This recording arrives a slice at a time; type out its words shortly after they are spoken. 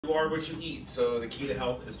you are what you eat. So the key to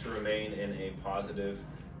health is to remain in a positive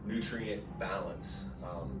nutrient balance.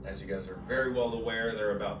 As you guys are very well aware, there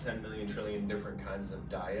are about 10 million trillion different kinds of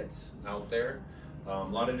diets out there. A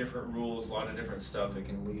lot of different rules, a lot of different stuff. It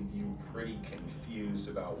can leave you pretty confused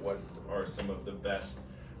about what are some of the best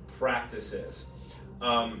practices.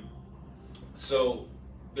 So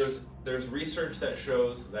there's research that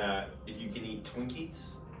shows that if you can eat Twinkies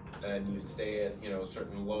and you stay at a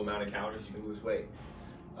certain low amount of calories, you can lose weight.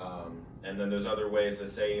 And then there's other ways that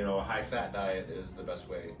say a high-fat diet is the best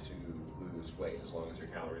way to lose weight as long as your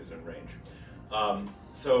calories are in range.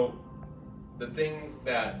 So the thing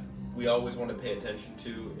that we always want to pay attention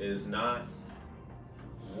to is not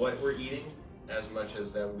what we're eating as much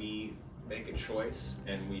as that we make a choice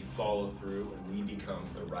and we follow through and we become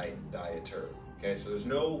the right dieter. Okay, so there's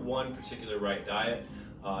no one particular right diet.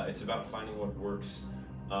 It's about finding what works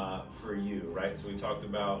for you, right? So we talked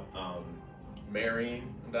about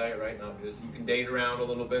marrying a diet, right? Not just, you can date around a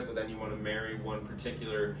little bit, but then you want to marry one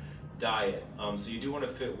particular diet. So you do want to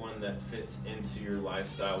fit one that fits into your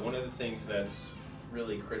lifestyle. One of the things that's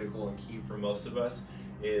really critical and key for most of us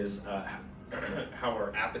is how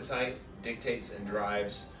our appetite dictates and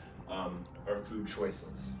drives our food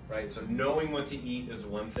choices, right? So knowing what to eat is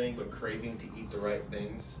one thing, but craving to eat the right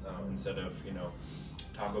things instead of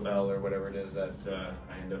Taco Bell or whatever it is that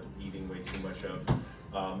I end up eating way too much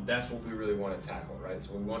of. That's what we really want to tackle, right?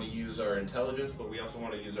 So we want to use our intelligence, but we also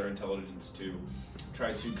want to use our intelligence to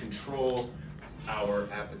try to control our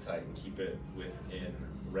appetite and keep it within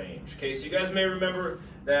range. Okay, so you guys may remember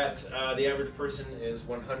that the average person is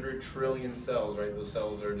 100 trillion cells, right? Those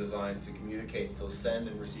cells are designed to communicate, so send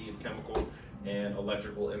and receive chemical and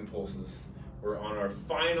electrical impulses. We're on our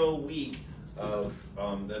final week of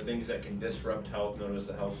the things that can disrupt health, known as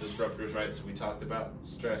the health disruptors, right? So we talked about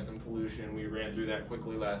stress and pollution. We ran through that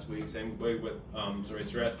quickly last week. Same way with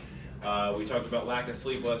stress. We talked about lack of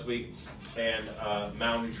sleep last week and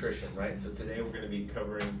malnutrition, right? So today we're going to be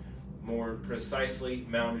covering more precisely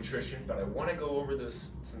malnutrition, but I want to go over this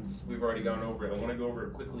since we've already gone over it. I want to go over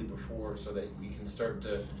it quickly before so that we can start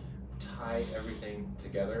to tie everything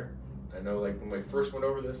together. I know, like, when we first went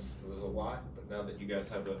over this, it was a lot, but now that you guys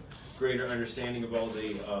have a greater understanding of all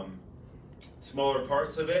the smaller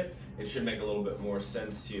parts of it, it should make a little bit more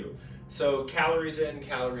sense to you. So calories in,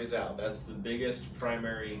 calories out, that's the biggest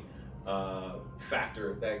primary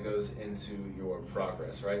factor that goes into your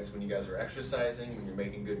progress, right? So when you guys are exercising, when you're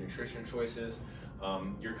making good nutrition choices,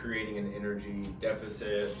 you're creating an energy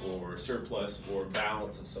deficit or surplus or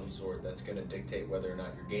balance of some sort that's going to dictate whether or not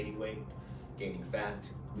you're gaining weight, gaining fat,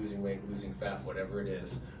 losing weight, losing fat, whatever it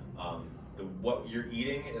is. What you're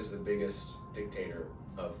eating is the biggest dictator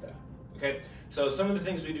of that. Okay, so some of the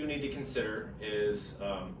things we do need to consider is,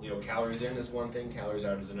 calories in is one thing, calories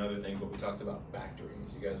out is another thing, but we talked about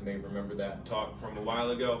factories. You guys may remember that talk from a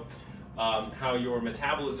while ago, how your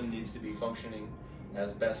metabolism needs to be functioning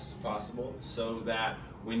as best as possible so that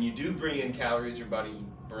when you do bring in calories, your body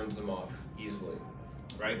burns them off easily,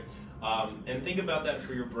 right? And think about that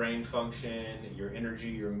for your brain function, your energy,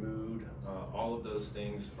 your mood, all of those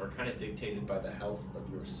things are kind of dictated by the health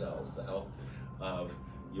of your cells, the health of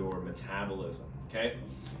your metabolism, okay?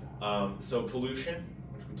 So pollution,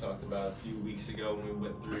 which we talked about a few weeks ago when we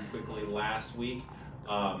went through quickly last week,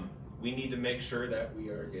 we need to make sure that we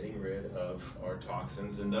are getting rid of our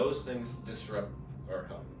toxins, and those things disrupt our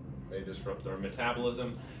health. They disrupt our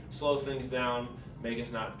metabolism, slow things down, make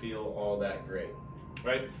us not feel all that great,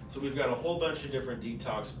 right? So we've got a whole bunch of different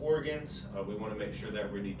detox organs. We want to make sure that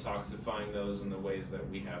we're detoxifying those in the ways that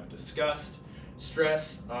we have discussed.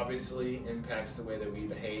 Stress obviously impacts the way that we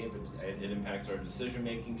behave. It impacts our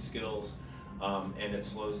decision-making skills, and it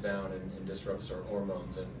slows down and disrupts our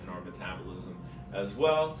hormones and our metabolism as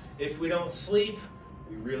well. If we don't sleep,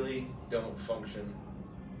 we really don't function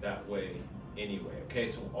that way anyway. Okay,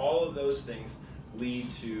 so all of those things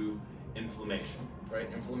lead to inflammation,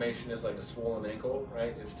 right? Inflammation is like a swollen ankle,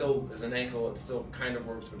 right? It still is an ankle, it still kind of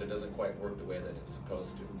works, but it doesn't quite work the way that it's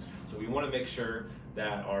supposed to. So we want to make sure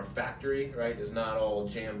that our factory, right, is not all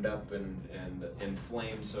jammed up and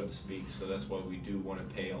inflamed, so to speak. So that's why we do want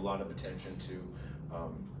to pay a lot of attention to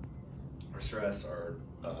our stress,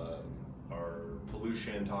 our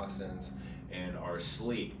pollution, toxins, and our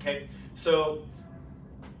sleep. Okay, so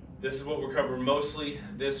this is what we're covering mostly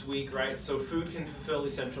this week, right? So food can fulfill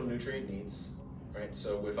essential nutrient needs, right?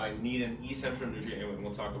 So if I need an essential nutrient, and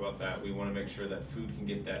we'll talk about that, we want to make sure that food can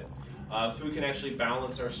get that. Food can actually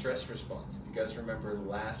balance our stress response. If you guys remember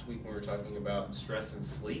last week when we were talking about stress and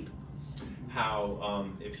sleep, how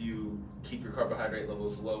if you keep your carbohydrate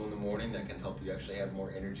levels low in the morning, that can help you actually have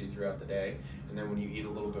more energy throughout the day. And then when you eat a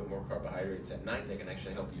little bit more carbohydrates at night, that can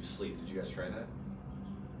actually help you sleep. Did you guys try that?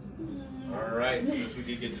 All right, so this we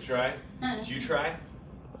did get to try. Did you try?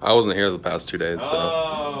 I wasn't here the past 2 days.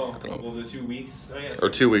 Oh, well, the 2 weeks? Oh, yeah, or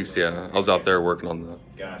 2 weeks, yeah. I was out there working on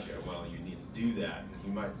that. Gotcha. Well, you need to do that because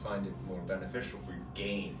you might find it more beneficial for your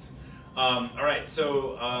gains. All right,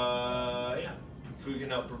 so yeah, food can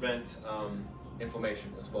help prevent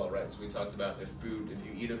inflammation as well, right? So we talked about if you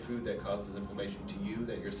eat a food that causes inflammation to you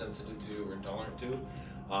that you're sensitive to or intolerant to,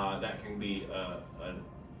 that can be an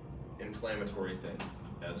inflammatory thing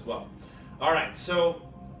as well. All right, so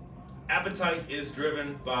appetite is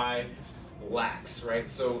driven by lacks, right?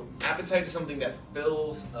 So appetite is something that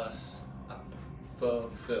fills us up,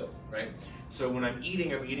 fulfill, right? So when I'm eating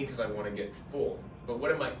because I want to get full. But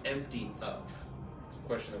what am I empty of? It's a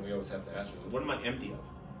question that we always have to ask. What am I empty of?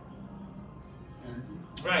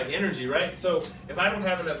 Energy. Right, energy, right? So if I don't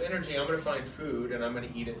have enough energy, I'm going to find food and I'm going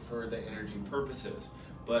to eat it for the energy purposes.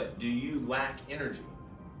 But do you lack energy?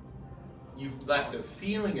 You lack the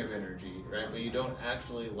feeling of energy, right? But you don't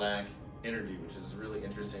actually lack energy, which is really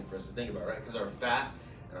interesting for us to think about, right? Because our fat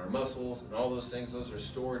and our muscles and all those things, those are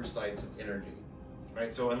storage sites of energy,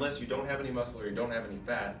 right? So unless you don't have any muscle or you don't have any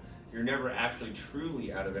fat, you're never actually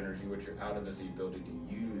truly out of energy. What you're out of is the ability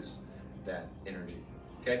to use that energy.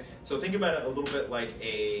 Okay, so think about it a little bit like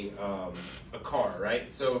a car, right?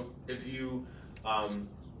 So if you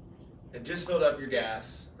had just filled up your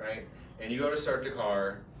gas, right, and you go to start the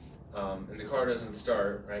car, and the car doesn't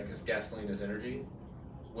start, right, because gasoline is energy.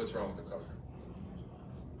 What's wrong with the car?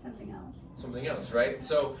 Something else. Something else, right?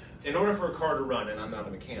 So in order for a car to run, and I'm not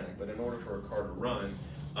a mechanic, but in order for a car to run,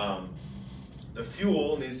 the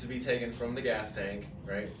fuel needs to be taken from the gas tank,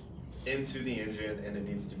 right, into the engine, and it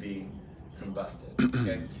needs to be combusted,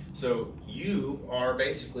 okay? So you are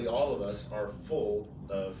basically, all of us are full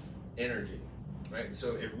of energy, right?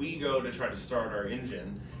 So if we go to try to start our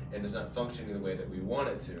engine and it's not functioning the way that we want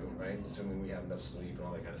it to, right, assuming we have enough sleep and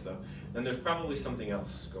all that kind of stuff, then there's probably something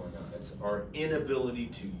else going on. It's our inability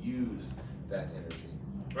to use that energy,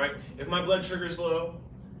 right? If my blood sugar is low,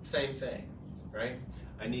 same thing, right?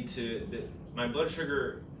 My blood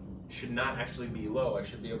sugar should not actually be low. I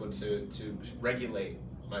should be able to regulate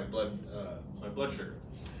my blood sugar.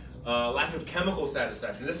 Lack of chemical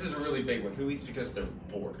satisfaction. This is a really big one. Who eats because they're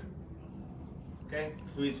bored? Okay.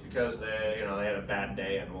 Who eats because they had a bad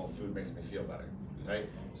day and well, food makes me feel better, right?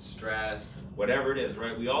 Stress, whatever it is,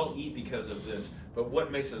 right? We all eat because of this. But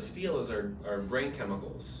what makes us feel is our brain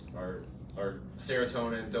chemicals, our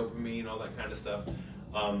serotonin, dopamine, all that kind of stuff,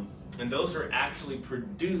 and those are actually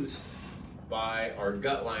produced by our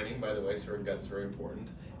gut lining, by the way, so our gut's very important,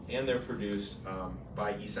 and they're produced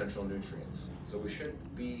by essential nutrients. So we should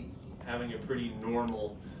be having a pretty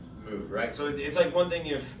normal mood, right? So it's like one thing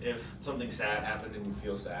if something sad happened and you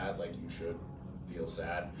feel sad, like you should feel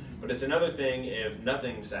sad, but it's another thing if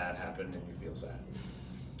nothing sad happened and you feel sad,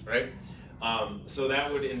 right? So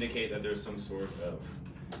that would indicate that there's some sort of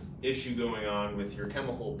issue going on with your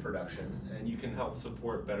chemical production, and you can help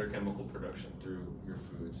support better chemical production through your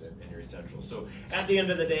foods and your essentials. So at the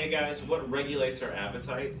end of the day, guys, what regulates our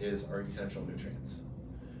appetite is our essential nutrients.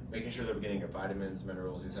 Making sure that we're getting vitamins,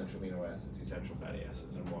 minerals, essential amino acids, essential fatty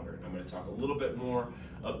acids, and water. And I'm going to talk a little bit more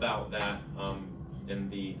about that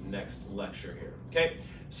in the next lecture here. Okay,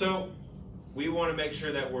 so we want to make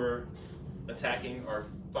sure that we're attacking our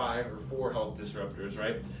 5 or 4 health disruptors,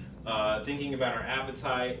 right? Thinking about our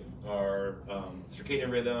appetite, our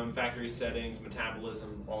circadian rhythm, factory settings,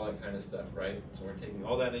 metabolism, all that kind of stuff, right? So we're taking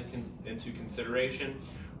all that into consideration.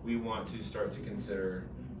 We want to start to consider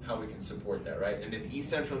how we can support that, right? And if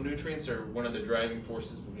essential nutrients are one of the driving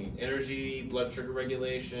forces between energy, blood sugar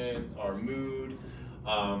regulation, our mood,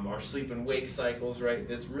 our sleep and wake cycles, right?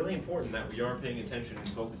 It's really important that we are paying attention and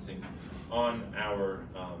focusing on our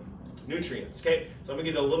nutrients, okay? So I'm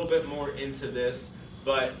gonna get a little bit more into this,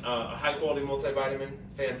 but a high quality multivitamin,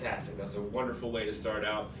 fantastic. That's a wonderful way to start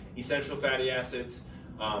out. Essential fatty acids.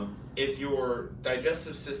 If your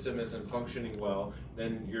digestive system isn't functioning well,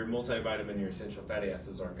 then your multivitamin, your essential fatty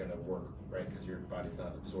acids aren't going to work, right? Because your body's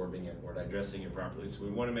not absorbing it or digesting it properly. So we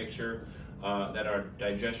want to make sure that our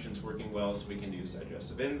digestion's working well, so we can use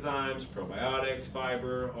digestive enzymes, probiotics,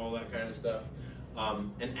 fiber, all that kind of stuff.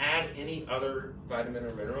 And add any other vitamin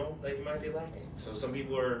or mineral that you might be lacking. So some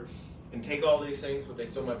people can take all these things, but they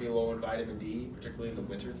still might be low in vitamin D, particularly in the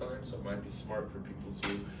winter time. So it might be smart for people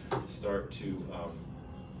to start to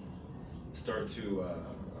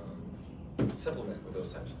supplement with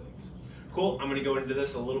those types of things. Cool, I'm gonna go into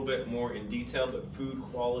this a little bit more in detail, but food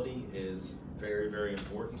quality is very, very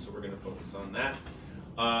important, so we're gonna focus on that.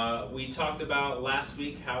 We talked about last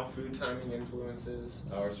week how food timing influences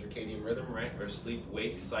our circadian rhythm, right? Our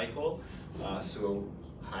sleep-wake cycle. So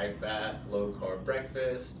high-fat, low-carb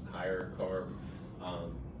breakfast, higher carb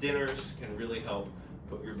dinners can really help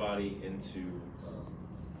put your body into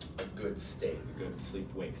a good state, a good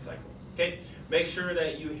sleep-wake cycle. Okay, make sure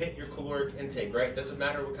that you hit your caloric intake, right? Doesn't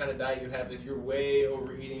matter what kind of diet you have. If you're way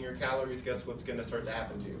overeating your calories, guess what's going to start to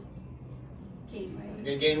happen to you? Gain weight. You're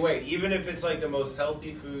going to gain weight. Even if it's like the most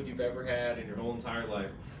healthy food you've ever had in your whole entire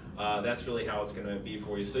life, that's really how it's going to be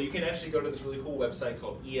for you. So you can actually go to this really cool website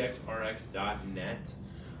called exrx.net.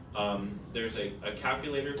 There's a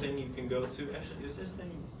calculator thing you can go to. Actually, is this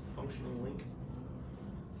thing a functioning link?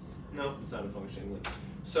 No, it's not a functioning link.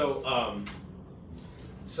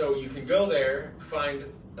 So you can go there, find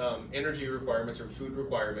energy requirements or food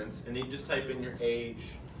requirements, and you just type in your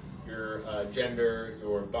age, your gender,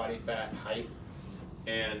 your body fat, height,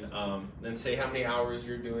 and then say how many hours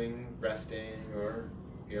you're doing resting or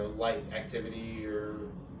light activity or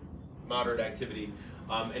moderate activity,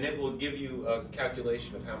 and it will give you a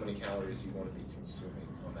calculation of how many calories you want to be consuming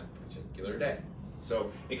on that particular day.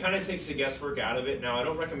 So it kind of takes the guesswork out of it. Now, I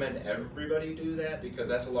don't recommend everybody do that because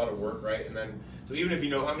that's a lot of work, right? And then, so even if you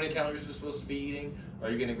know how many calories you're supposed to be eating,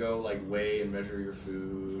 are you going to go like weigh and measure your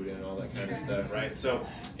food and all that kind of stuff, right? So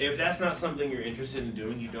if that's not something you're interested in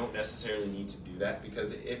doing, you don't necessarily need to do that,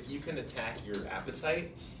 because if you can attack your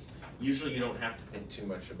appetite, usually you don't have to think too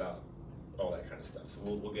much about all that kind of stuff. So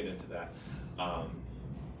we'll get into that a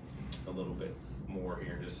little bit more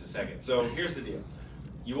here in just a second. So here's the deal.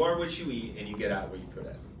 You are what you eat, and you get out what you put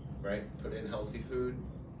in, right? Put in healthy food,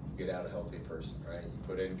 you get out a healthy person, right? You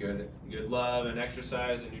put in good love and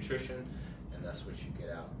exercise and nutrition, and that's what you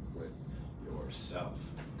get out with yourself.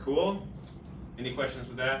 Cool? Any questions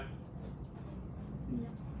with that? No.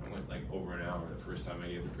 I went like over an hour the first time I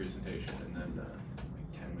gave the presentation, and then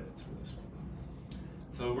like 10 minutes for this one.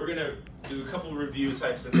 So we're gonna do a couple review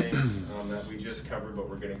types of things that we just covered, but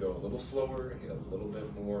we're gonna go a little slower, get a little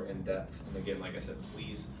bit more in depth. And again, like I said,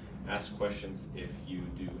 please ask questions if you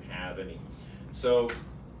do have any. So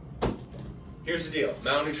here's the deal,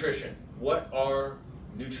 malnutrition. What are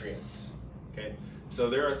nutrients? Okay, so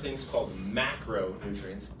there are things called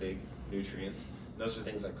macronutrients, big nutrients. Those are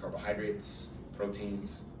things like carbohydrates,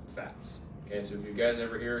 proteins, fats. Okay, so if you guys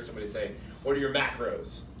ever hear somebody say, what are your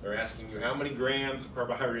macros? They're asking you how many grams of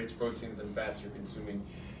carbohydrates, proteins, and fats you're consuming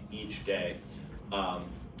each day.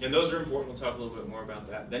 And those are important. We'll talk a little bit more about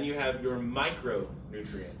that. Then you have your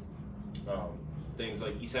micronutrient, things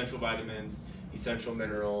like essential vitamins, essential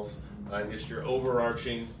minerals, and just your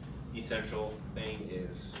overarching essential thing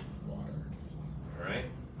is water, all right?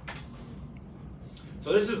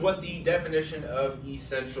 So this is what the definition of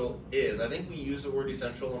essential is. I think we use the word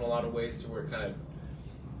essential in a lot of ways to where it kind of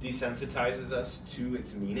desensitizes us to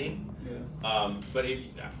its meaning. Yeah. But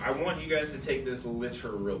I want you guys to take this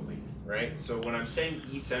literally, right? So when I'm saying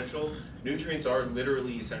essential, nutrients are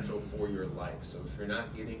literally essential for your life. So if you're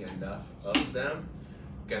not getting enough of them,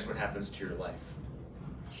 guess what happens to your life?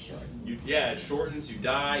 It shortens, you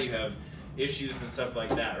die, you have issues and stuff like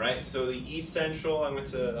that, right? So the essential, I went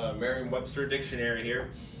to Merriam-Webster dictionary here.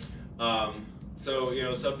 So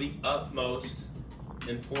it's of the utmost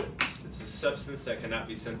importance. It's a substance that cannot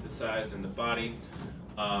be synthesized in the body.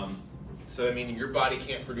 So I mean, your body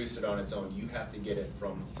can't produce it on its own. You have to get it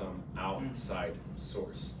from some outside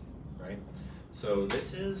source, right? So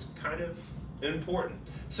this is kind of important.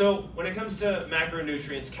 So when it comes to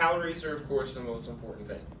macronutrients, calories are of course the most important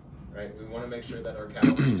thing, right? We want to make sure that our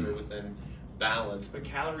calories are within balance, but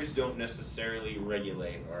calories don't necessarily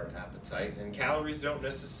regulate our appetite, and calories don't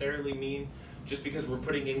necessarily mean just because we're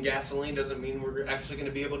putting in gasoline doesn't mean we're actually going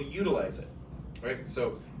to be able to utilize it, right?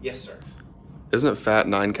 So, yes, sir. Isn't fat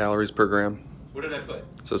 9 calories per gram? What did I put?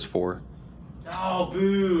 It says 4. Oh,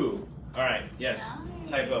 boo! All right, yes,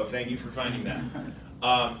 Nice. typo. Thank you for finding that.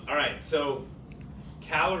 All right, so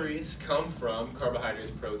calories come from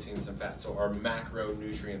carbohydrates, proteins, and fats. So our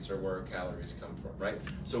macronutrients are where our calories come from, right?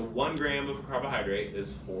 So 1 gram of carbohydrate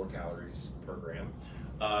is 4 calories per gram.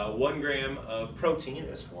 1 gram of protein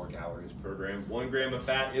is 4 calories per gram. 1 gram of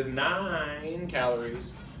fat is 9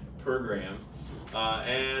 calories per gram.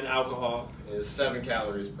 And alcohol is 7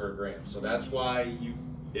 calories per gram. So that's why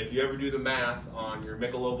if you ever do the math on your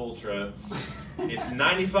Michelob Ultra, it's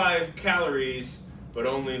 95 calories, but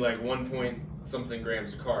only like 1 point something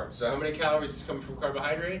grams of carbs. So how many calories is coming from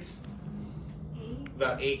carbohydrates? 8.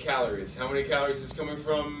 About 8 calories. How many calories is coming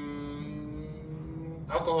from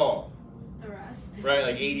alcohol? The rest. Right,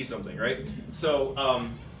 like 80 something, right? So,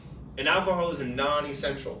 And alcohol is a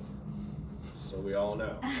non-essential, so we all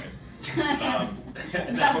know. Right?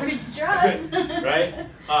 Not for stress. Right?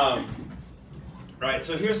 Right,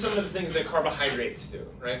 so here's some of the things that carbohydrates do,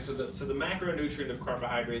 right? So the macronutrient of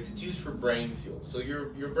carbohydrates, it's used for brain fuel. So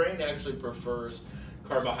your brain actually prefers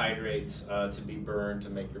carbohydrates to be burned to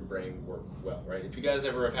make your brain work well, right? If you guys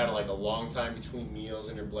ever have had like a long time between meals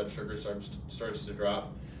and your blood sugar starts to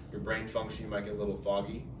drop, your brain function, you might get a little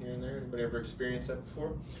foggy here and there. Anybody ever experienced that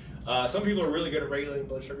before? Some people are really good at regulating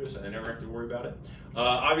blood sugar, so they never have to worry about it.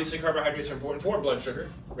 Obviously, carbohydrates are important for blood sugar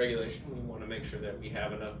regulation. We want to make sure that we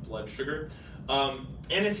have enough blood sugar. And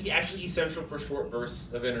it's actually essential for short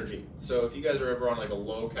bursts of energy. So if you guys are ever on like a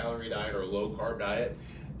low-calorie diet or a low-carb diet,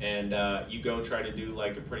 and you go try to do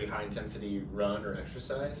like a pretty high-intensity run or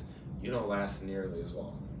exercise, you don't last nearly as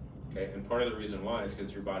long. Okay, and part of the reason why is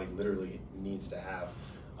because your body literally needs to have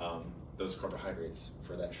those carbohydrates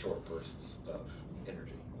for that short bursts of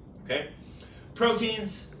energy. Okay,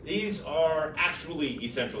 proteins, these are actually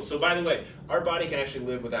essential. So by the way, our body can actually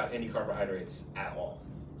live without any carbohydrates at all.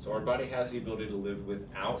 So our body has the ability to live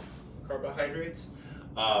without carbohydrates.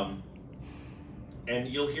 And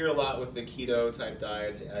you'll hear a lot with the keto type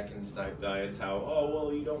diets, Atkins type diets, how, oh,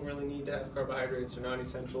 well, you don't really need to have carbohydrates, they're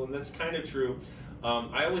non-essential, and that's kind of true.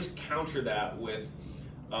 I always counter that with,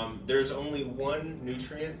 there's only one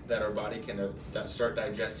nutrient that our body can start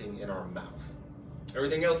digesting in our mouth.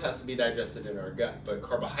 Everything else has to be digested in our gut, but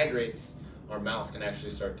carbohydrates, our mouth can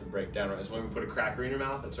actually start to break down. It's when we put a cracker in your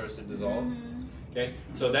mouth, it starts to dissolve. Mm-hmm. Okay,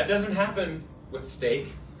 so that doesn't happen with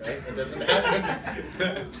steak, right? It doesn't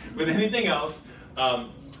happen with anything else.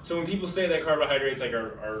 So when people say that carbohydrates, like,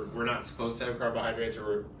 we're not supposed to have carbohydrates,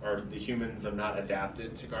 or the humans have not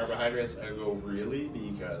adapted to carbohydrates, I go, really?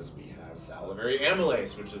 Because we have salivary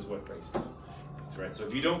amylase, which is what breaks down things, right? So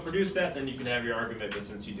if you don't produce that, then you can have your argument, but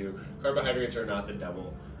since you do, carbohydrates are not the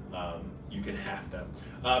devil. You can have them.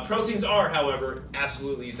 Proteins are, however,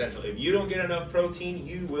 absolutely essential. If you don't get enough protein,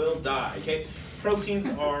 you will die, okay? Proteins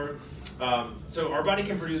are, so our body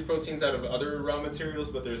can produce proteins out of other raw materials,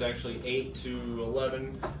 but there's actually 8 to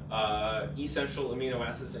 11 essential amino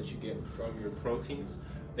acids that you get from your proteins.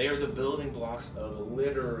 They are the building blocks of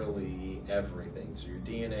literally everything. So your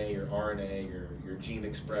DNA, your RNA, your gene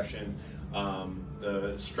expression,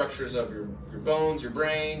 the structures of your bones, your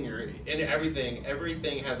brain,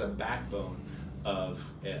 everything has a backbone of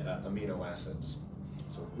amino acids.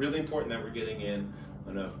 So really important that we're getting in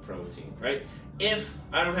enough protein, right? If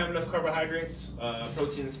I don't have enough carbohydrates,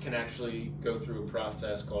 proteins can actually go through a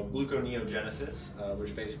process called gluconeogenesis,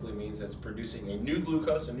 which basically means it's producing a new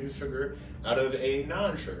glucose, a new sugar, out of a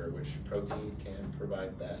non-sugar, which protein can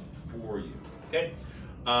provide that for you, okay?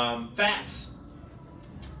 Fats.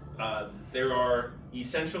 There are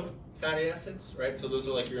essential fatty acids, right? So those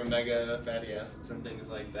are like your omega fatty acids and things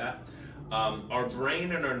like that. Our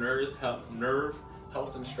brain and our nerve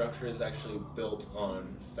health and structure is actually built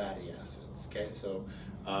on fatty acids, okay? So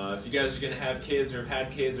if you guys are gonna have kids or have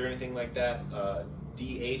had kids or anything like that,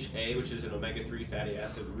 DHA, which is an omega-3 fatty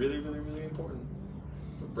acid, really, really, really important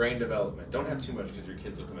for brain development. Don't have too much because your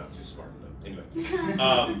kids will come out too smart, but anyway.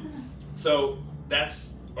 So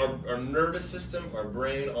that's our nervous system, our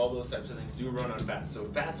brain, all those types of things do run on fats. So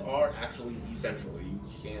fats are actually essential. You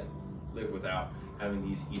can't live without having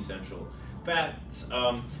these essential fats.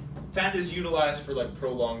 Fat is utilized for like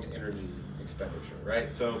prolonged energy expenditure, right?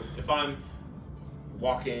 So if I'm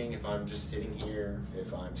walking, if I'm just sitting here,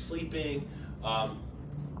 if I'm sleeping,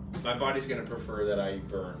 my body's gonna prefer that I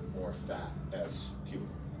burn more fat as fuel.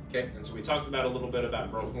 Okay, and so we talked about a little bit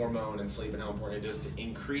about growth hormone and sleep and how important it is to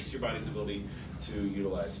increase your body's ability to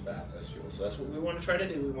utilize fat as fuel. So that's what we want to try to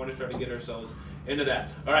do. We want to try to get ourselves into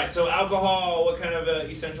that. All right, so alcohol, what kind of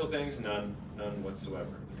essential things? None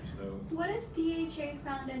whatsoever. So, what is DHA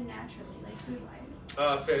found in naturally, like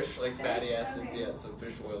food-wise? Fish, like fatty acids, okay. Yeah, so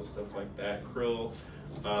fish oil, stuff like that. Krill,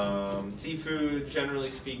 seafood, generally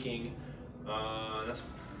speaking. That's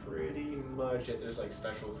pretty much it. There's like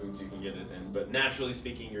special foods you can get it in, but naturally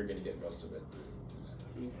speaking, you're going to get most of it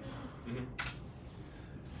through that.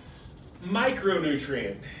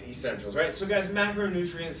 Micronutrient essentials, right? So guys,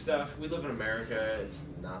 macronutrient stuff, we live in America, it's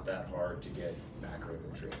not that hard to get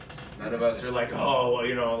macronutrients. None of us are like, oh, well,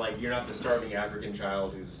 you know, like you're not the starving African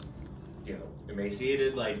child who's, you know,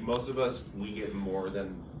 emaciated. Like most of us, we get more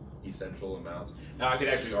than essential amounts. Now I could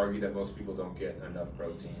actually argue that most people don't get enough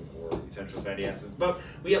protein or essential fatty acids, but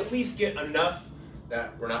we at least get enough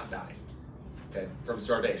that we're not dying, okay, from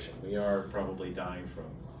starvation. We are probably dying from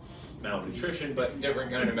malnutrition, but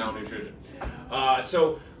different kind of malnutrition.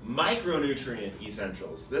 So micronutrient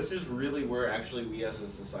essentials. This is really where actually we as a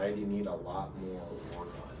society need a lot more work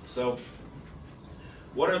on. So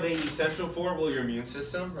What are they essential for? Well, your immune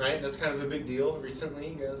system, right? That's kind of a big deal recently.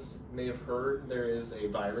 You guys may have heard there is a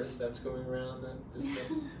virus that's going around that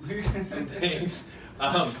disrupts some things.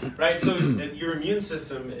 Right, so your immune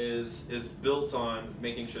system is built on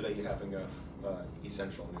making sure that you have enough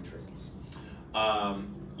essential nutrients.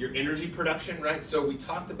 Your energy production, right? So we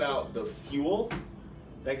talked about the fuel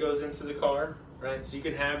that goes into the car, right? So you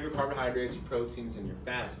can have your carbohydrates, your proteins, and your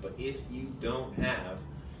fats, but if you don't have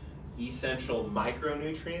essential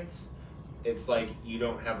micronutrients, it's like you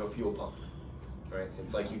don't have a fuel pump, right?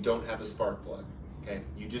 It's like you don't have a spark plug, okay?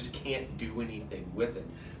 You just can't do anything with it.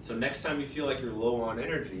 So next time you feel like you're low on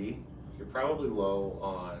energy, you're probably low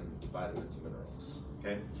on vitamins and minerals,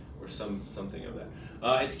 okay? Or something of that.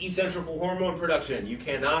 It's essential for hormone production. You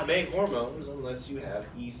cannot make hormones unless you have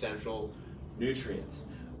essential nutrients.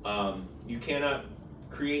 You cannot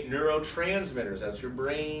create neurotransmitters, that's your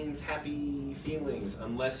brain's happy feelings,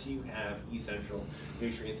 unless you have essential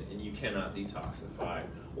nutrients, and you cannot detoxify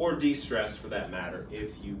or de-stress for that matter if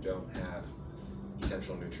you don't have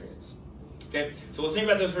essential nutrients. Okay, so let's think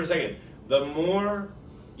about this for a second. The more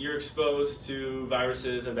you're exposed to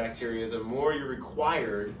viruses and bacteria, the more you're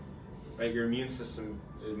required, right, your immune system,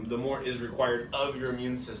 the more is required of your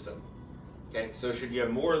immune system. Okay, so should you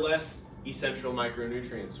have more or less essential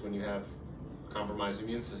micronutrients when you have compromised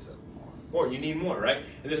immune system? More, you need more, right?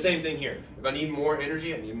 And the same thing here. If I need more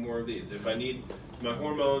energy, I need more of these. If I need my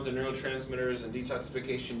hormones and neurotransmitters and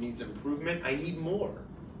detoxification needs improvement, I need more,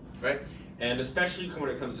 right? And especially when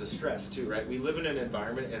it comes to stress too, right? We live in an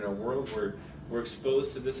environment, in a world where we're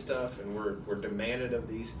exposed to this stuff and we're demanded of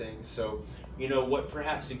these things. So, you know, what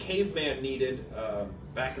perhaps a caveman needed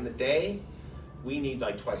back in the day, we need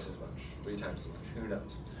like twice as much, 3 times as much, who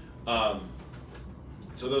knows?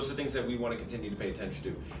 So those are things that we want to continue to pay attention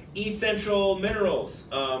to. Essential minerals.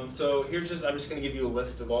 So here's I'm just going to give you a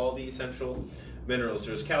list of all the essential minerals.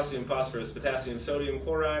 There's calcium, phosphorus, potassium, sodium,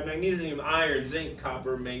 chloride, magnesium, iron, zinc,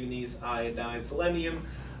 copper, manganese, iodine, selenium.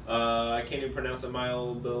 I can't even pronounce it,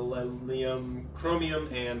 molybdenum,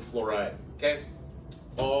 chromium, and fluoride. Okay?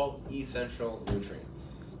 All essential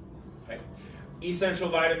nutrients. Okay? Essential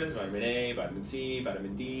vitamins, vitamin A, vitamin C,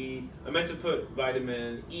 vitamin D. I meant to put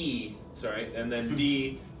vitamin E, sorry, and then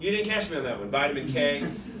D. You didn't catch me on that one. Vitamin K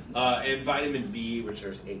and vitamin B, which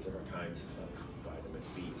there's 8 different kinds of vitamin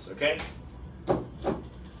Bs, okay?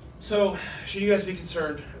 So, should you guys be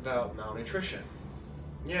concerned about malnutrition?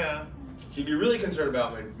 Yeah. Should you be really concerned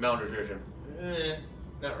about malnutrition?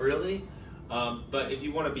 Not really. But if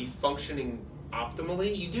you want to be functioning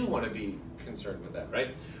optimally, you do want to be concerned with that,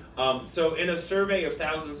 right? So in a survey of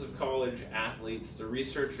thousands of college athletes, the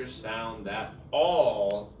researchers found that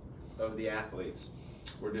all of the athletes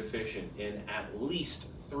were deficient in at least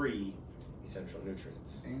 3 essential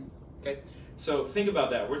nutrients. Okay, so think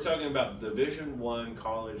about that. We're talking about Division I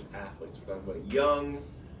college athletes. We're talking about young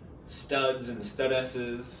studs and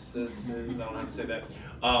studesses, I don't know how to say that,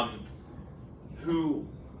 who,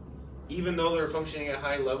 even though they're functioning at a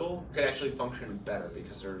high level, could actually function better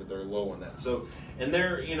because they're low on that. So, and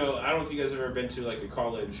they're, you know, I don't know if you guys have ever been to like a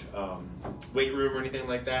college weight room or anything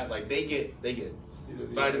like that. Like they get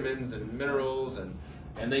vitamins and minerals and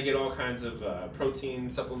they get all kinds of protein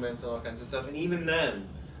supplements and all kinds of stuff. And even then,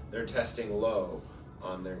 they're testing low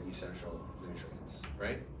on their essential nutrients,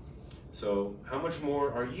 right? So how much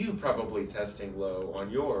more are you probably testing low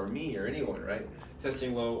on your, or me, or anyone, right?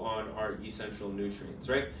 Testing low on our essential nutrients,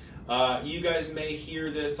 right? You guys may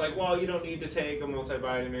hear this like, well, you don't need to take a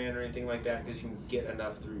multivitamin or anything like that because you can get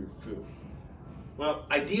enough through your food. Well,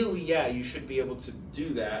 ideally, yeah, you should be able to do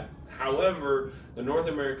that. However, the North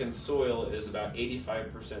American soil is about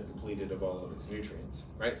 85% depleted of all of its nutrients,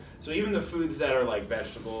 right? So even the foods that are like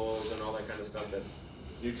vegetables and all that kind of stuff that's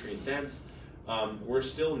nutrient dense, we're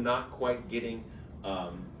still not quite getting,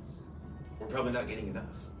 we're probably not getting enough.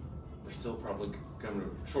 We're still probably coming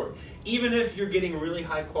short. Even if you're getting really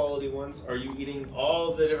high quality ones, are you eating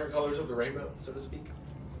all the different colors of the rainbow, so to speak?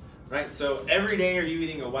 Right, so every day are you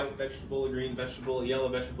eating a white vegetable, a green vegetable, a yellow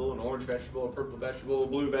vegetable, an orange vegetable, a purple vegetable, a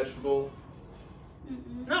blue vegetable?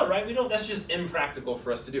 No, right, we don't, that's just impractical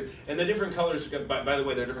for us to do. And the different colors, by the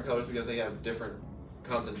way, they're different colors because they have different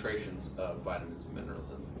concentrations of vitamins and minerals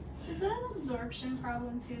in them. Is that an absorption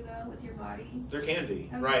problem too, though, with your body? There can be,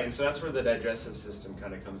 okay. Right, and so that's where the digestive system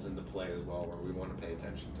kind of comes into play as well, where we want to pay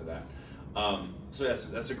attention to that. So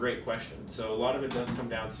that's a great question. So a lot of it does come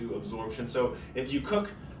down to absorption. So if you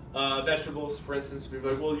cook vegetables, for instance, people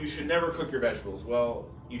are like, well, you should never cook your vegetables. Well,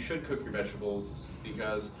 you should cook your vegetables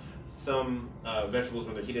because some vegetables,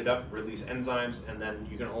 when they're heated up, release enzymes, and then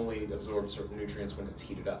you can only absorb certain nutrients when it's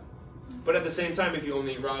heated up. But at the same time, if you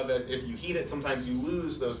only eat raw, if you heat it, sometimes you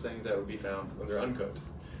lose those things that would be found when they're uncooked.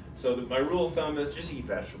 So my rule of thumb is just eat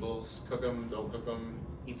vegetables. Cook them, don't cook them,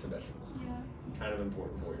 eat some vegetables. Yeah. Kind of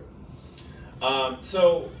important for you.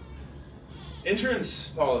 So insurance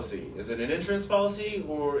policy. Is it an insurance policy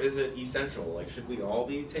or is it essential? Like, should we all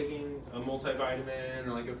be taking a multivitamin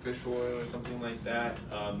or like a fish oil or something like that?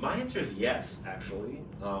 My answer is yes, actually.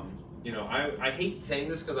 You know, I hate saying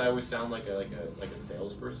this because I always sound like a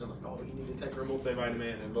salesperson, like, oh, you need to take our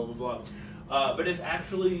multivitamin and blah blah blah. But it's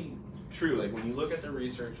actually true. Like, when you look at the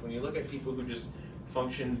research, when you look at people who just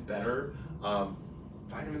function better,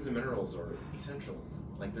 vitamins and minerals are essential.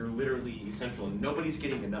 Like, they're literally essential, and nobody's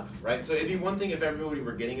getting enough, right? So it'd be one thing if everybody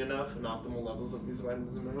were getting enough and optimal levels of these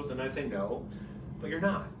vitamins and minerals, and I'd say no, but you're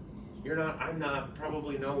not. You're not, I'm not,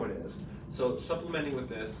 probably no one is. So supplementing with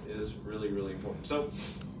this is really, really important. So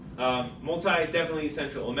definitely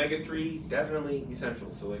essential. Omega-3, definitely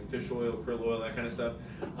essential. So like fish oil, krill oil, that kind of stuff.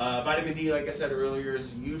 Vitamin D, like I said earlier,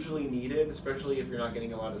 is usually needed, especially if you're not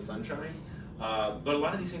getting a lot of sunshine. But a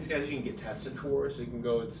lot of these things, guys, you can get tested for, so you can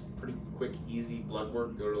go, it's pretty quick, easy blood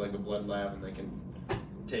work, go to like a blood lab and they can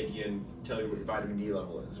take you and tell you what your vitamin D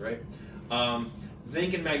level is, right?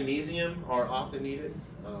 Zinc and magnesium are often needed.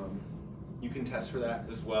 You can test for that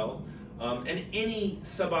as well. And any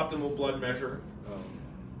suboptimal blood measure,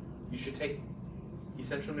 you should take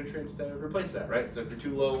essential nutrients that replace that, right? So if you're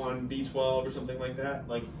too low on B12 or something like that,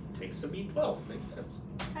 like take some B12, makes sense.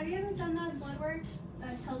 Have you ever done that blood work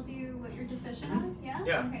that tells you what you're deficient of? Yeah?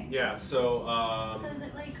 Yeah, Okay. yeah, so... So is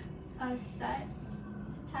it like a set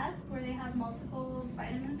test where they have multiple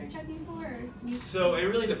vitamins they're checking for? Or so it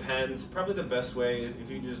really depends. Probably the best way, if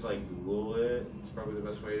you just like Google it, it's probably the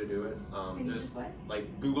best way to do it. Can you just what?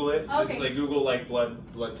 Like Google it, Okay. just like Google like blood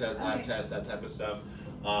test, lab Okay. test, that type of stuff.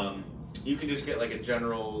 You can just get like a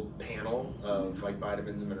general panel of like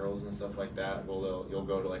vitamins and minerals and stuff like that. Well, you'll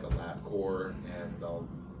go to like a LabCorp and they'll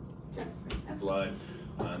take blood,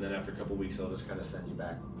 and then after a couple weeks they'll just kind of send you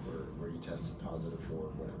back where you tested positive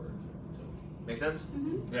for whatever. So, make sense?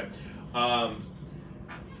 Mm-hmm. Yeah.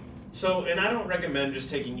 So, and I don't recommend just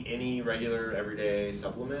taking any regular everyday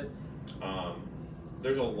supplement.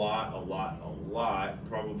 There's a lot,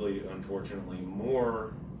 probably unfortunately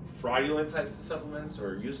more fraudulent types of supplements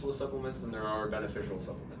or useless supplements than there are beneficial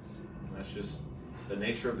supplements. And that's just the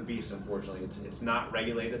nature of the beast, unfortunately. It's not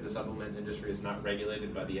regulated. The supplement industry is not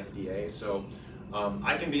regulated by the FDA. So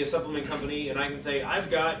I can be a supplement company and I can say,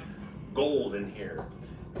 I've got gold in here.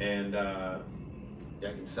 And I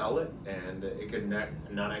can sell it and it could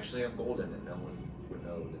not actually have gold in it. No one would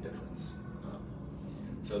know the difference.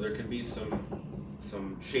 So there can be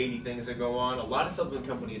some shady things that go on. A lot of supplement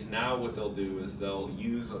companies now, what they'll do is they'll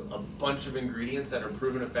use a bunch of ingredients that are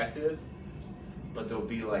proven effective, but there'll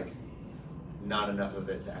be like not enough of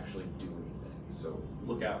it to actually do anything. So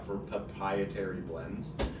look out for proprietary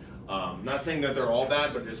blends. Not saying that they're all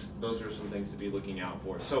bad, but just those are some things to be looking out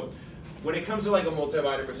for. So when it comes to like a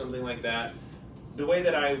multivitamin or something like that, the way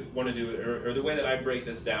that I want to do it, or the way that I break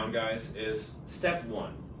this down, guys, is step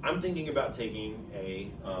one. I'm thinking about taking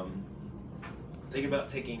a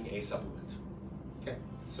supplement. Okay,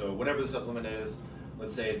 so whatever the supplement is,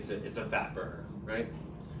 let's say it's a fat burner, right?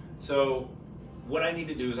 So what I need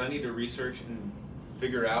to do is I need to research and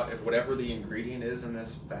figure out if whatever the ingredient is in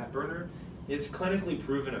this fat burner is clinically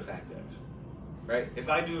proven effective, right? If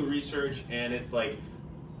I do research and it's like,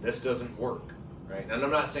 this doesn't work, right? And I'm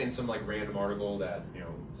not saying some like random article that, you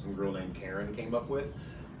know, some girl named Karen came up with.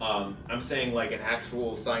 I'm saying like an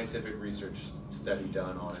actual scientific research study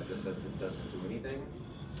done on it that says this doesn't do anything.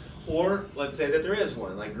 Or let's say that there is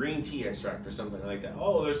one, like green tea extract or something like that.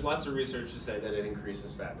 Oh, there's lots of research to say that it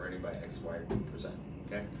increases fat burning by X, Y%,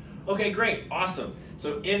 okay? Okay, great, awesome.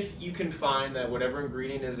 So if you can find that whatever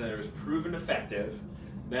ingredient is there is proven effective,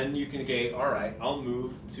 then you can go, all right, I'll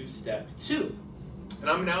move to step two. And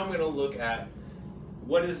I'm gonna look at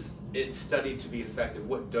what is it studied to be effective,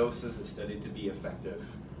 what dose is it studied to be effective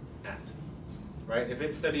at, right? If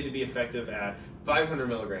it's studied to be effective at 500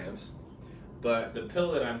 milligrams, but the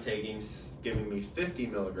pill that I'm taking is giving me 50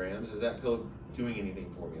 milligrams, is that pill doing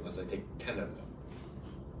anything for me unless I take 10 of them,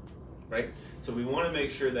 right? So we want to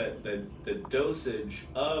make sure that the dosage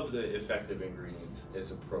of the effective ingredients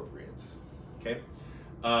is appropriate, okay?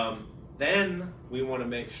 Then we want to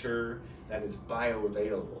make sure that it's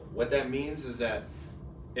bioavailable. What that means is that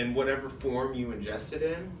in whatever form you ingest it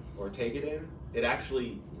in or take it in, it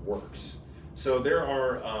actually works. So there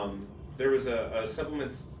was a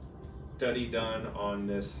supplement study done on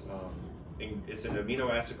this. It's an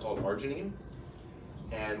amino acid called arginine,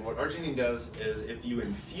 and what arginine does is if you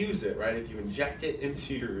infuse it, right, if you inject it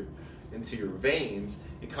into into your veins,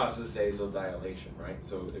 it causes vasodilation, right?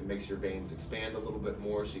 So it makes your veins expand a little bit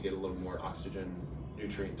more, so you get a little more oxygen,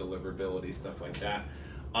 nutrient deliverability, stuff like that.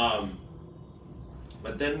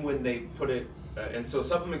 But then when they put it, and so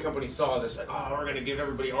supplement companies saw this, like, oh, we're gonna give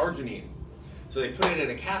everybody arginine. So they put it in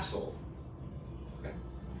a capsule. Okay.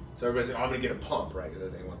 So everybody's like, oh, I'm gonna get a pump, right?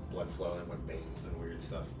 Because they want blood flow and want veins and weird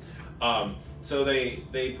stuff. So they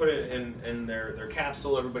put it in their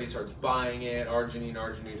capsule. Everybody starts buying it. Arginine.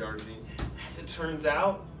 As it turns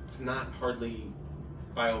out, it's not hardly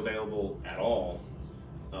bioavailable at all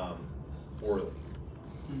orally.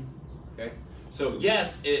 Okay. So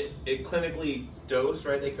yes, it clinically dosed,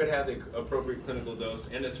 right? They could have the appropriate clinical dose,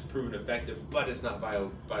 and it's proven effective, but it's not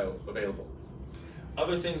bioavailable.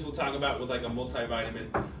 Other things we'll talk about with like a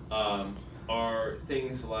multivitamin are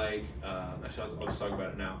things like, actually I'll just talk about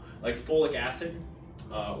it now, like folic acid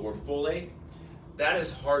or folate. That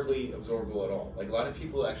is hardly absorbable at all. Like a lot of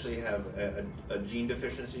people actually have a gene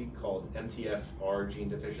deficiency called MTFR gene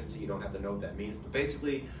deficiency. You don't have to know what that means, but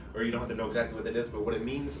basically, or you don't have to know exactly what that is, but what it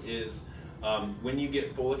means is when you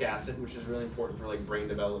get folic acid, which is really important for like brain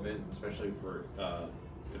development, especially for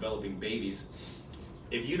developing babies,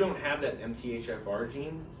 if you don't have that MTHFR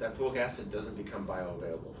gene, that folic acid doesn't become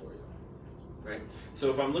bioavailable for you, right?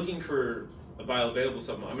 So if I'm looking for a bioavailable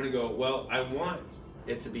supplement, I'm gonna go, well, I want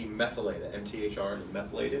it to be methylated, MTHR is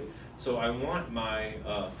methylated, so I want my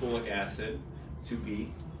folic acid to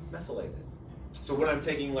be methylated. So when I'm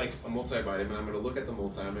taking like a multivitamin, I'm gonna look at the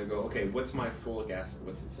multi, I'm gonna go, okay, what's my folic acid,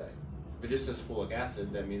 what's it say? If it just says folic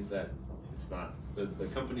acid, that means that it's not, the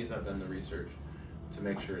company's not done the research to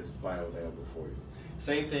make sure it's bioavailable for you.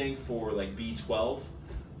 Same thing for like B12,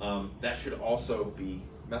 that should also be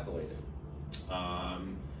methylated.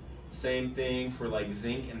 Same thing for like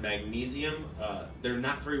zinc and magnesium. They're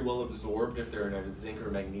not very well absorbed if they're in a zinc or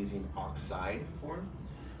magnesium oxide form.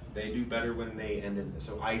 They do better when they end in,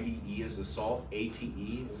 so IDE is the salt,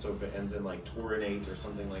 ATE, so if it ends in like taurinate or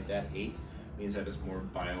something like that, 8, means that it's more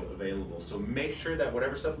bioavailable. So make sure that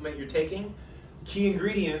whatever supplement you're taking, key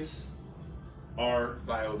ingredients are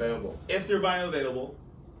bioavailable. If they're bioavailable,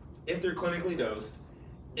 if they're clinically dosed,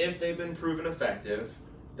 if they've been proven effective,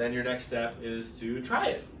 then your next step is to try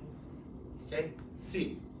it. Okay?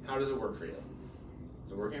 See, how does it work for you?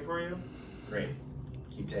 Is it working for you? Great.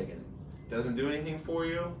 Keep taking it. Doesn't do anything for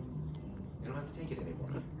you, you don't have to take it anymore.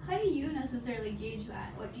 How do you necessarily gauge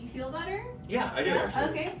that? What, do you feel better? Yeah, I do actually.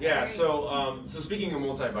 Okay. Yeah, Right. so speaking of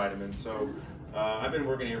multivitamins, so I've been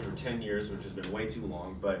working here for 10 years, which has been way too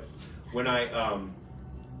long, but when I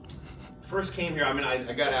first came here, I mean,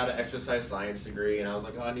 I got out of exercise science degree, and I was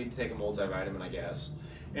like, oh, I need to take a multivitamin, I guess.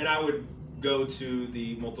 And I would go to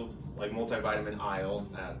the multivitamin aisle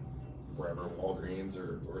at wherever, Walgreens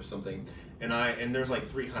or something, and there's like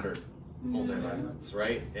 300 multivitamins,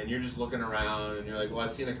 right? And you're just looking around, and you're like, well,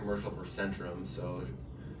 I've seen a commercial for Centrum, so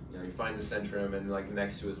you know, you find the Centrum, and like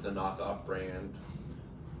next to it's the knockoff brand.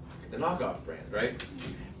 The knockoff brand, right?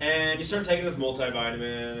 And you start taking this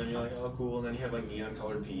multivitamin, and you're like, oh, cool. And then you have like neon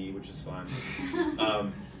colored pee, which is fun.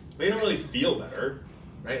 But you don't really feel better,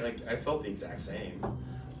 right? Like I felt the exact same.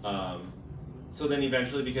 So then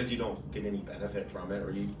eventually, because you don't get any benefit from it,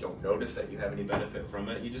 or you don't notice that you have any benefit from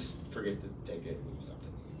it, you just forget to take it and you stop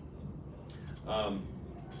taking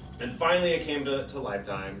it. And finally, it came to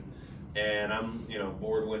Lifetime. And I'm,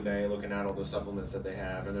 bored one day looking at all the supplements that they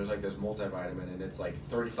have, and there's like this multivitamin, and it's like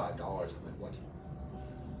 $35. I'm like, what?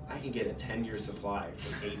 I can get a 10-year supply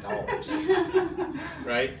for $8,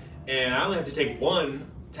 right? And I only have to take 1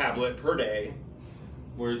 tablet per day,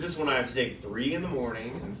 whereas this one I have to take 3 in the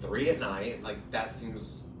morning and 3 at night. Like that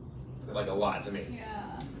seems like a lot to me.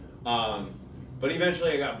 Yeah. But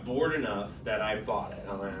eventually I got bored enough that I bought it.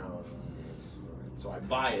 I'm like, oh, so I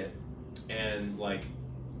buy it, and like,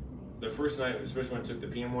 the first night, especially when I took the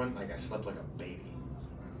PM one, like I slept like a baby.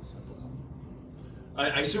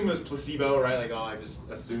 I assumed it was placebo, right? Like, oh, I just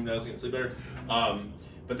assumed I was gonna sleep better.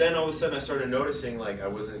 But then all of a sudden I started noticing like I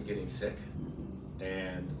wasn't getting sick,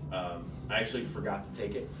 and I actually forgot to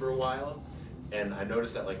take it for a while, and I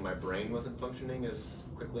noticed that like my brain wasn't functioning as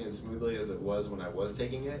quickly and smoothly as it was when I was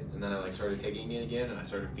taking it, and then I like started taking it again, and I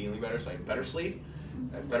started feeling better, so I had better sleep,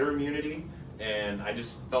 I had better immunity, and I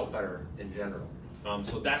just felt better in general.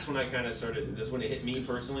 So that's when I kind of started, that's when it hit me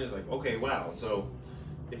personally. It's like, okay, wow, so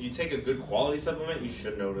if you take a good quality supplement, you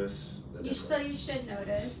should notice the difference. So you should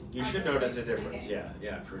notice. You should notice a difference, okay.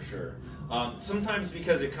 Yeah, for sure. Sometimes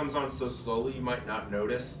because it comes on so slowly, you might not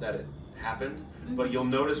notice that it happened, but you'll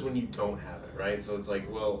notice when you don't have it, right? So it's like,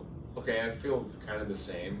 well, okay, I feel kind of the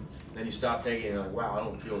same. Then you stop taking it, and you're like, wow, I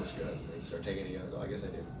don't feel as good. And you start taking it again, and go, I guess I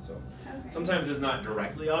do. So sometimes it's not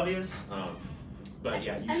directly obvious. But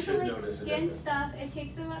yeah, you and should so, like, notice a skin difference. stuff, it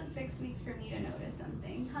takes about 6 weeks for me to notice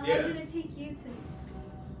something. How long Yeah. did it take you to?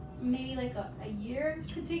 Maybe like a year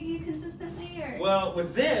could take you consistently, or? Well,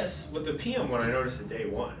 with the PM one, I noticed it day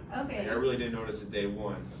one. Okay. Like, I really did notice it day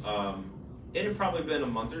one. It had probably been a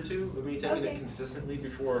month or two of me taking it consistently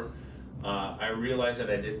before I realized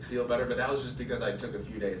that I didn't feel better. But that was just because I took a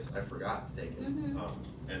few days. I forgot to take it,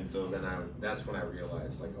 and so then that's when I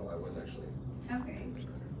realized, like, oh, I was actually Okay. better.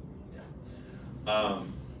 Yeah.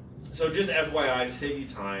 So just FYI, to save you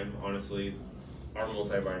time, honestly, our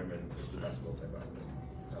multivitamin is the best multivitamin.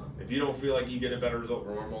 If you don't feel like you get a better result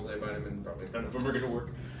from our multivitamin, probably none of them are going to work.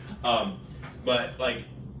 But like,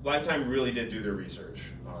 Lifetime really did do their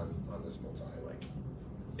research on this multi. Like,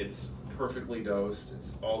 it's perfectly dosed.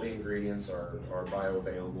 It's all the ingredients are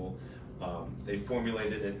bioavailable. They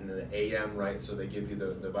formulated it in an AM, right? So they give you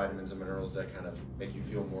the vitamins and minerals that kind of make you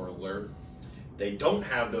feel more alert. They don't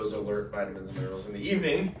have those alert vitamins and minerals in the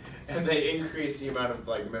evening, and they increase the amount of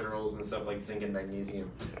like minerals and stuff like zinc and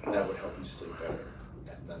magnesium that would help you sleep better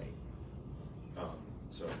at night.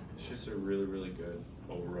 So it's just a really, really good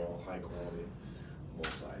overall high quality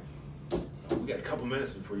multi. We got a couple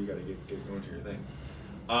minutes before you got to get going to your thing.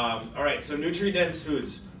 All right, so nutrient dense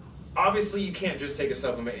foods. Obviously, you can't just take a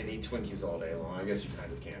supplement and eat Twinkies all day long. I guess you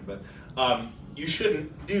kind of can, but you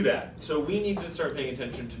shouldn't do that. So we need to start paying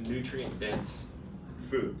attention to nutrient dense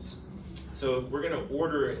foods. So we're going to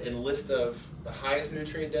order a list of the highest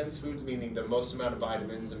nutrient dense foods, meaning the most amount of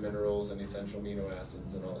vitamins and minerals and essential amino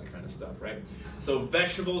acids and all that kind of stuff, right? So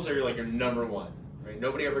vegetables are like your number one, right?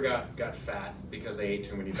 Nobody ever got fat because they ate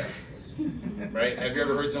too many vegetables, right? Have you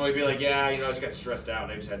ever heard somebody be like, yeah, I just got stressed out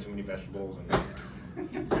and I just had too many vegetables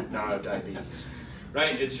and now I have diabetes,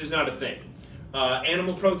 right? It's just not a thing.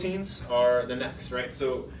 Animal proteins are the next, right?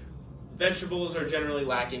 So vegetables are generally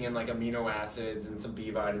lacking in like amino acids and some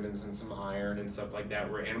B vitamins and some iron and stuff like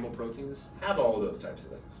that, where animal proteins have all of those types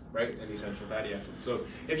of things, right? And essential fatty acids. So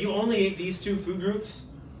if you only ate these two food groups,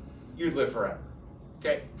 you'd live forever.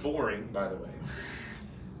 Okay, boring, by the way.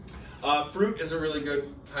 Fruit is a really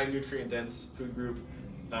good high nutrient dense food group,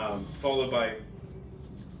 followed by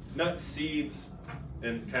nuts, seeds,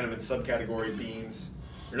 and kind of in subcategory beans,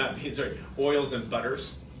 or not beans, sorry, oils and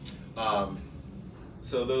butters.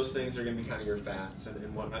 So those things are going to be kind of your fats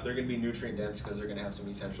and whatnot. They're going to be nutrient dense because they're going to have some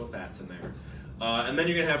essential fats in there. And then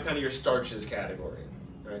you're going to have kind of your starches category,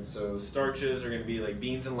 right? So starches are going to be like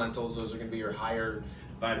beans and lentils. Those are going to be your higher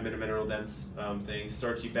vitamin and mineral dense things.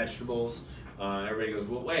 Starchy vegetables. Everybody goes,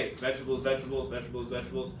 well, wait, vegetables.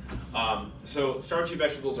 So starchy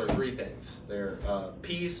vegetables are three things. They're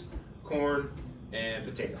peas, corn, and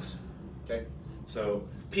potatoes. Okay? So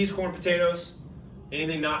peas, corn, potatoes.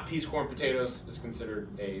 Anything not peas, corn, potatoes is considered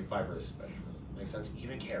a fibrous vegetable. Makes sense?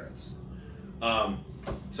 Even carrots.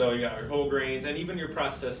 So you got your whole grains and even your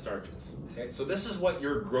processed starches. Okay, so this is what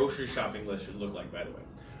your grocery shopping list should look like, by the way.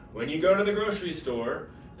 When you go to the grocery store,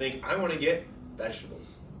 think, I want to get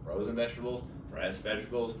vegetables. Frozen vegetables, fresh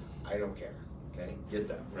vegetables, I don't care. Okay, get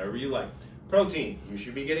them, whatever you like. Protein, you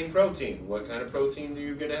should be getting protein. What kind of protein are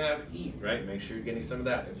you going to eat, right? Make sure you're getting some of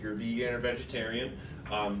that. If you're vegan or vegetarian,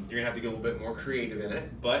 you're going to have to get a little bit more creative in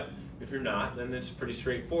it. But if you're not, then it's pretty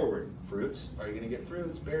straightforward. Fruits, are you going to get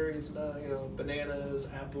fruits, berries, bananas,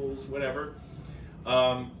 apples, whatever.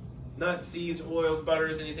 Nuts, seeds, oils,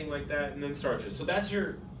 butters, anything like that, and then starches. So that's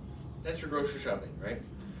your grocery shopping, right?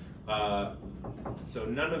 So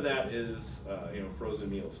none of that is frozen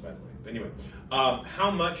meals, by the way. But anyway,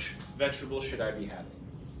 how much vegetables should I be having?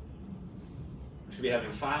 I should be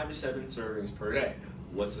having 5 to 7 servings per day.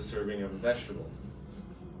 What's a serving of a vegetable?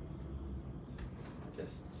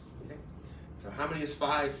 Fist. Okay. So how many is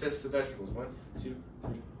 5 fists of vegetables? 1, 2,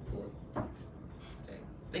 3, 4. Okay.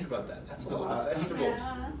 Think about that. That's a lot of vegetables.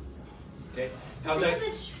 Yeah. Okay.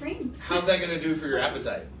 It shrinks. How's that going to do for your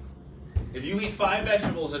appetite? If you eat 5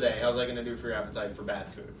 vegetables a day, how's that going to do for your appetite for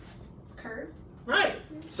bad food? It's curved. Right.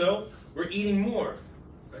 So we're eating more.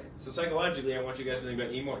 Right. So psychologically, I want you guys to think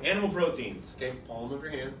about eating more. Animal proteins. Okay. Palm of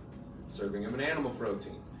your hand. Serving of an animal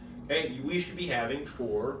protein. Okay. We should be having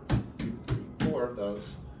 4 of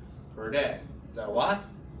those per day. Is that a lot?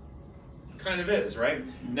 Kind of is, right?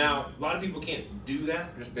 Now, a lot of people can't do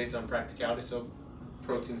that just based on practicality. So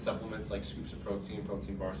protein supplements like scoops of protein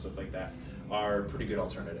bars, stuff like that are pretty good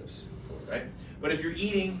alternatives for it, right? But if you're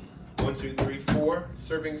eating 1, 2, 3, 4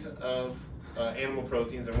 servings of animal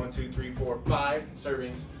proteins and 1, 2, 3, 4, 5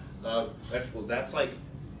 servings of vegetables, that's like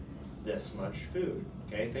this much food.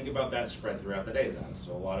 Okay, think about that spread throughout the day. Is that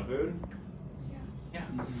still a lot of food? Yeah,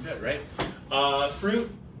 good, right? Fruit,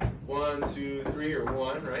 1, 2, 3, or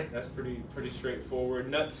 1, right? That's pretty straightforward.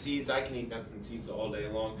 Nuts, seeds, I can eat nuts and seeds all day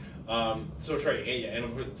long. So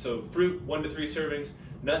fruit, 1 to 3 servings.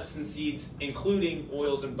 Nuts and seeds, including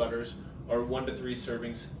oils and butters, are 1 to 3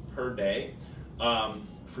 servings per day.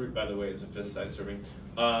 Fruit, by the way, is a fist-sized serving.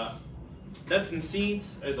 Nuts and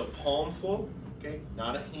seeds is a palmful, okay?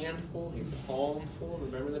 Not a handful, a palmful.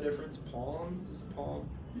 Remember the difference? Palm is a palm,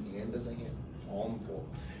 hand is a hand. Palmful,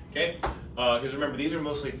 okay? Because remember, these are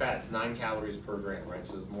mostly fats, 9 calories per gram, right?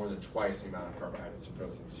 So it's more than twice the amount of carbohydrates and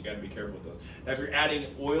proteins. So you got to be careful with those. Now, if you're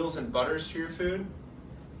adding oils and butters to your food,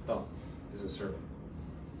 thumb is a serving.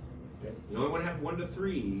 Okay? You only want to have 1 to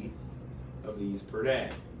 3 of these per day.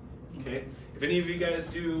 Okay? If any of you guys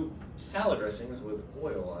do salad dressings with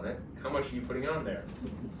oil on it, how much are you putting on there?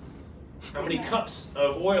 How many cups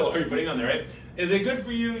of oil are you putting on there, right? Is it good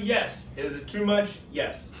for you? Yes. Is it too much?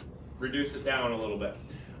 Yes. Reduce it down a little bit.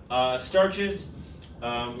 Starches,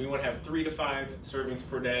 we want to have 3 to 5 servings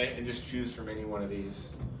per day, and just choose from any one of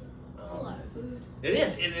these. That's a lot of food. It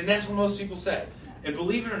is, and that's what most people say. And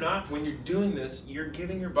believe it or not, when you're doing this, you're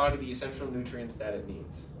giving your body the essential nutrients that it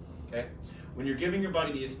needs. Okay? When you're giving your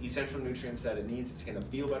body the essential nutrients that it needs, it's going to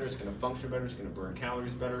feel better, it's going to function better, it's going to burn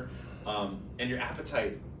calories better, and your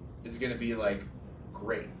appetite is going to be like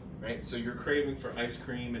great, right? So your craving for ice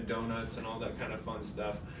cream and donuts and all that kind of fun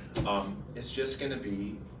stuff, it's just going to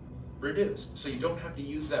be reduced. So you don't have to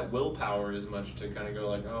use that willpower as much to kind of go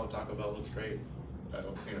like, oh, Taco Bell looks great,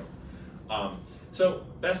 so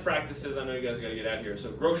best practices, I know you guys got to get out here.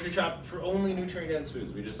 So grocery shop for only nutrient-dense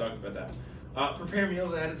foods. We just talked about that. Prepare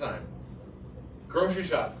meals ahead of time. Grocery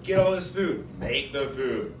shop, get all this food, make the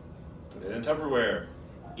food, put it in Tupperware,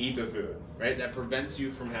 eat the food, right? That prevents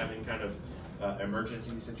you from having kind of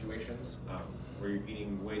emergency situations where you're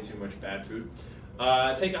eating way too much bad food.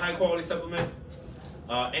 Take a high quality supplement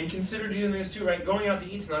and consider doing this too, right? Going out to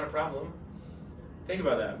eat is not a problem. Think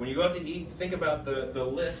about that. When you go out to eat, think about the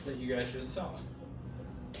list that you guys just saw.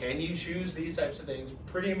 Can you choose these types of things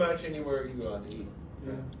pretty much anywhere you go out to eat?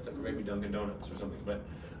 Yeah. Except for maybe Dunkin' Donuts or something, but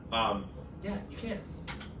yeah, you can,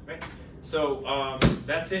 right? So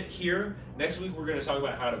that's it here. Next week we're going to talk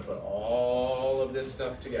about how to put all of this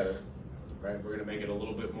stuff together, right? We're going to make it a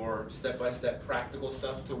little bit more step-by-step practical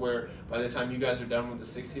stuff to where by the time you guys are done with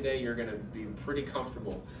the 60-day, you're going to be pretty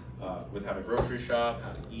comfortable with how to grocery shop,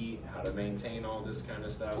 how to eat, how to maintain all this kind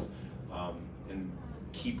of stuff, and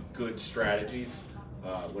keep good strategies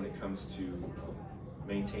when it comes to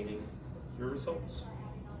maintaining your results.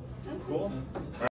 Okay. Cool.